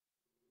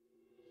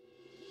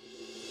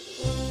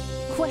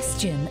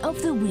Question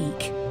of the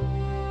Week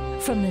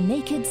from the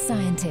Naked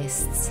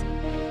Scientists.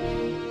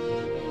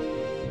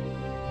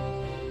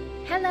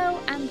 Hello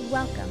and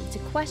welcome to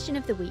Question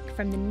of the Week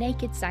from the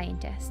Naked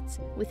Scientists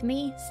with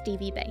me,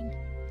 Stevie Bain.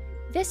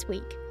 This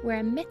week, we're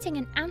omitting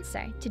an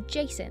answer to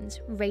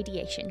Jason's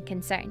radiation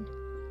concern.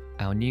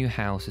 Our new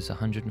house is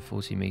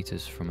 140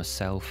 metres from a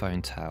cell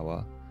phone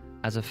tower.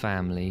 As a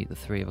family, the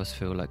three of us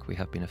feel like we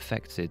have been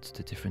affected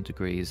to different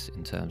degrees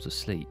in terms of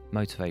sleep,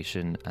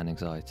 motivation and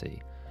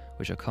anxiety,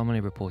 which are commonly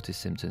reported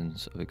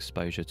symptoms of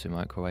exposure to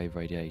microwave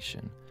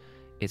radiation.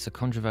 It's a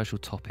controversial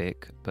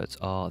topic, but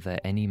are there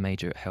any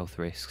major health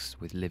risks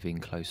with living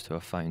close to a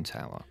phone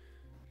tower?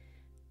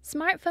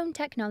 Smartphone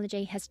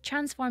technology has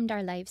transformed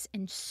our lives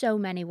in so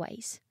many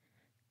ways.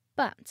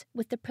 But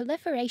with the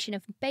proliferation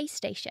of base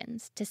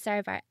stations to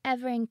serve our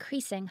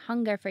ever-increasing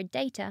hunger for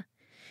data,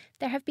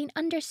 there have been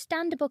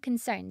understandable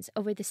concerns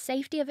over the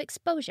safety of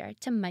exposure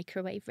to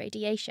microwave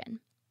radiation.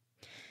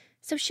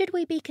 So should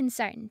we be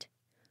concerned?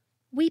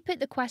 We put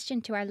the question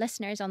to our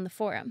listeners on the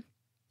forum.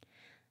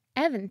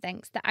 Evan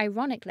thinks that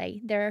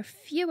ironically there are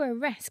fewer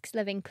risks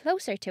living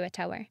closer to a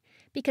tower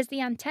because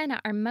the antennae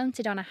are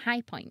mounted on a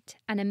high point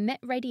and emit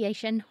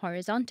radiation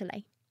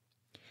horizontally.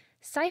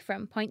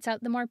 Cyphram points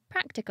out the more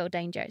practical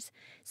dangers,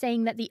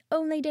 saying that the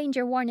only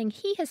danger warning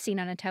he has seen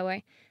on a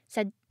tower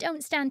said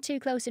don't stand too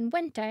close in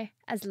winter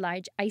as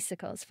large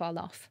icicles fall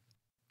off.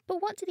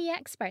 But what do the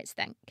experts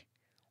think?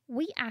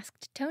 We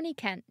asked Tony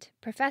Kent,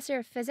 Professor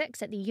of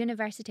Physics at the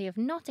University of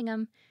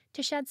Nottingham,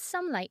 to shed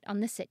some light on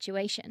the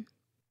situation.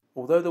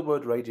 Although the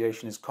word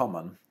radiation is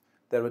common,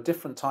 there are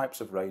different types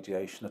of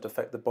radiation that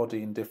affect the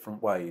body in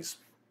different ways.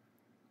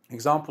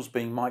 Examples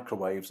being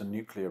microwaves and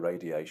nuclear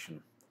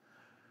radiation.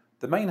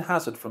 The main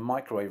hazard from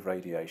microwave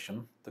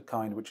radiation, the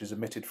kind which is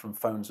emitted from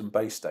phones and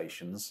base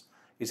stations,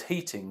 is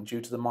heating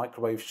due to the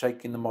microwave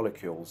shaking the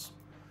molecules,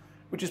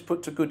 which is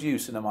put to good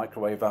use in a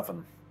microwave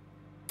oven.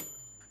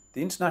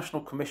 The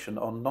International Commission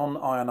on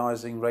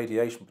Non-Ionising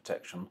Radiation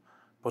Protection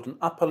put an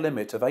upper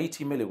limit of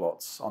 80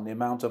 milliwatts on the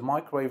amount of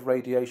microwave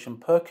radiation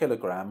per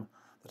kilogram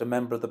that a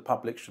member of the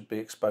public should be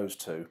exposed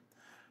to,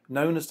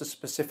 known as the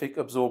Specific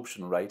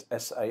Absorption Rate,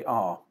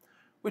 SAR,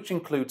 which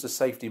includes a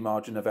safety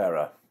margin of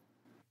error.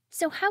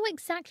 So how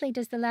exactly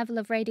does the level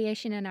of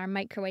radiation in our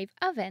microwave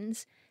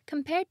ovens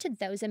compare to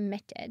those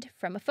emitted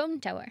from a phone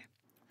tower?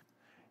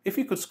 If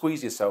you could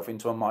squeeze yourself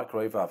into a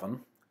microwave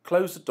oven,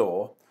 close the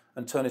door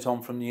and turn it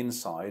on from the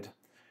inside,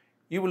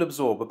 you will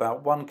absorb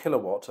about 1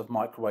 kilowatt of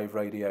microwave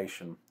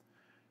radiation,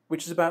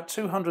 which is about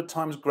 200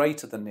 times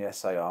greater than the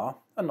SAR,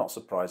 and not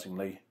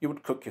surprisingly, you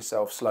would cook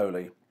yourself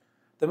slowly.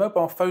 The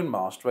mobile phone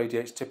mast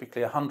radiates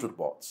typically 100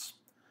 watts.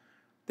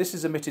 This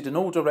is emitted in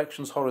all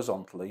directions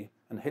horizontally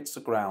and hits the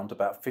ground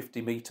about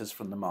 50 metres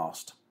from the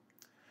mast.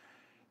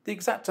 The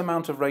exact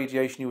amount of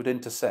radiation you would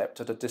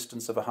intercept at a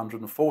distance of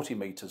 140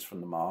 metres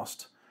from the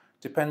mast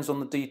depends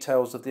on the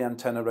details of the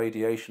antenna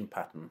radiation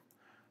pattern,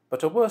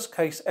 but a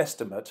worst-case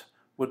estimate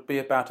would be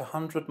about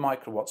 100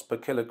 microwatts per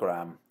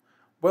kilogram,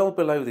 well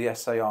below the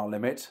SAR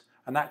limit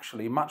and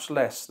actually much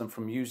less than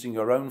from using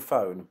your own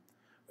phone,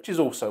 which is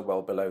also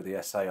well below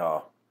the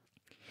SAR.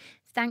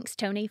 Thanks,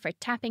 Tony, for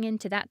tapping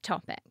into that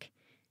topic.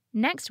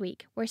 Next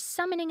week, we're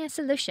summoning a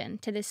solution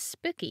to this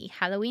spooky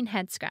Halloween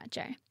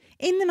head-scratcher.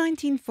 In the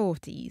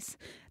 1940s,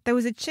 there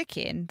was a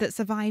chicken that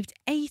survived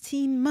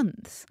 18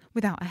 months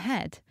without a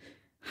head.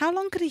 How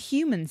long could a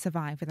human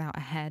survive without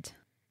a head?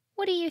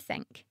 What do you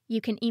think? You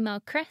can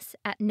email Chris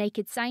at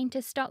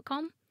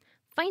nakedscientists.com,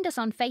 find us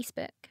on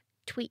Facebook,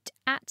 tweet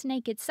at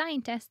Naked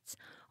Scientists,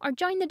 or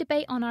join the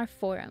debate on our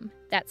forum.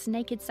 That's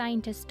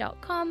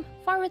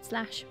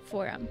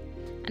nakedscientists.com/forum.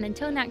 And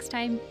until next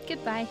time,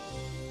 goodbye.